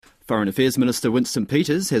Foreign Affairs Minister Winston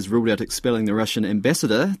Peters has ruled out expelling the Russian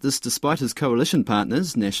ambassador, this despite his coalition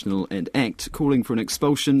partners, National and ACT, calling for an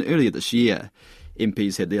expulsion earlier this year.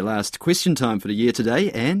 MPs had their last question time for the year today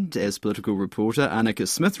and, as political reporter Anneke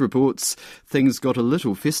Smith reports, things got a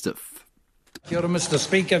little festive. Kia ora, Mr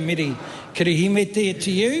Speaker, meri kirihimete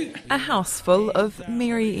to you. A house full of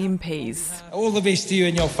merry MPs. All the best to you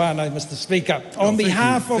and your whānau, Mr Speaker. On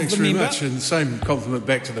behalf of Thanks the very member... much, and same compliment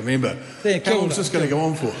back to the member. There, How long is this going to go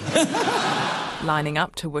on for? Lining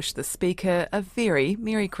up to wish the Speaker a very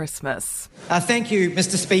Merry Christmas. Thank you,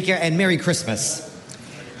 Mr Speaker, and Merry Christmas.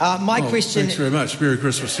 My question... Thanks very much. Merry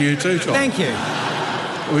Christmas to you too, Tom. Thank you.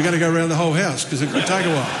 We're going to go around the whole house because it could take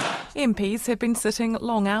a while. MPs have been sitting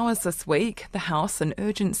long hours this week, the House in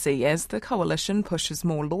urgency as the Coalition pushes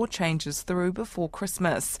more law changes through before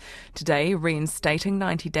Christmas. Today, reinstating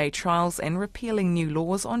 90-day trials and repealing new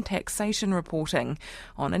laws on taxation reporting.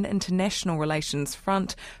 On an international relations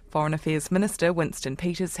front, Foreign Affairs Minister Winston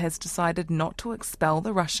Peters has decided not to expel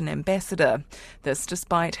the Russian ambassador. This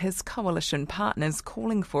despite his coalition partners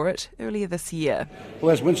calling for it earlier this year.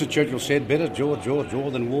 Well, as Winston Churchill said, better jaw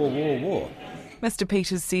than war. Mr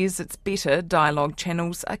Peters says it's better dialogue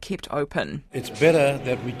channels are kept open. It's better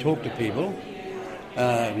that we talk to people,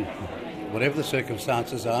 whatever the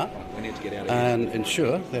circumstances are, and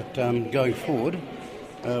ensure that going forward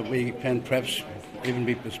we can perhaps even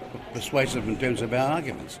be persuasive in terms of our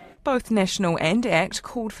arguments. Both National and ACT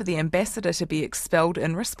called for the ambassador to be expelled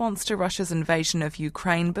in response to Russia's invasion of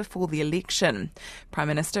Ukraine before the election. Prime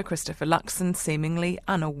Minister Christopher Luxon, seemingly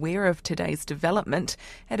unaware of today's development,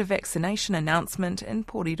 at a vaccination announcement in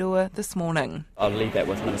Porirua this morning. I'll leave that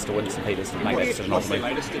with Minister Winston Peters to make that decision. What's the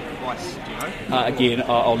latest advice, do you know? Again,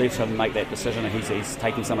 I'll let him make that decision. He's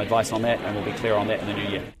taking some advice on that, and we'll be clear on that in the new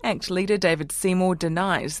year. ACT leader David Seymour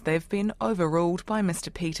denies they've been overruled by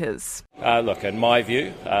Mr Peters. Look, in my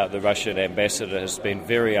view, the Russian ambassador has been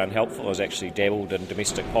very unhelpful, has actually dabbled in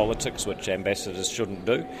domestic politics, which ambassadors shouldn't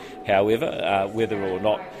do. However, whether or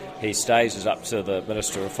not he stays is up to the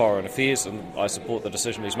Minister of Foreign Affairs, and I support the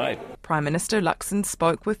decision he's made. Prime Minister Luxon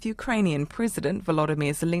spoke with Ukrainian President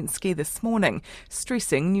Volodymyr Zelensky this morning,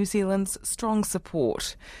 stressing New Zealand's strong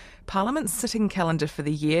support. Parliament's sitting calendar for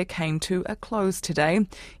the year came to a close today,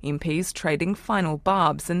 MPs trading final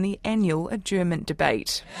barbs in the annual adjournment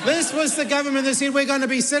debate. This was the government that said we're going to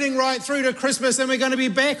be sitting right through to Christmas and we're going to be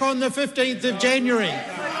back on the 15th of January.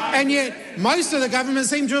 And yet most of the government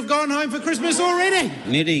seem to have gone home for Christmas already.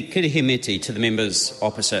 Meri kirihimeti to the members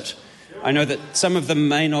opposite. I know that some of them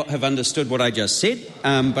may not have understood what I just said,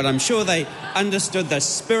 but I'm sure they understood the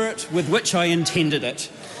spirit with which I intended it.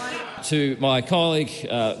 To my colleague,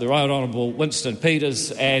 the Right Honourable Winston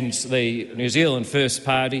Peters and the New Zealand First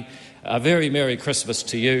Party, a very Merry Christmas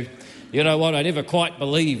to you. You know what, I never quite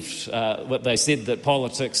believed what they said, that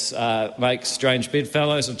politics makes strange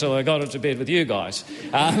bedfellows, until I got into bed with you guys.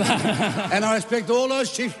 And I respect all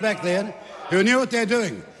those chiefs back there who knew what they're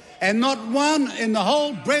doing. And not one in the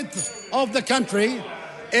whole breadth of the country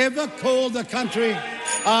ever called the country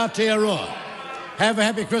Aotearoa. Have a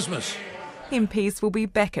happy Christmas. MPs will be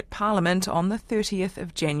back at Parliament on the 30th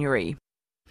of January.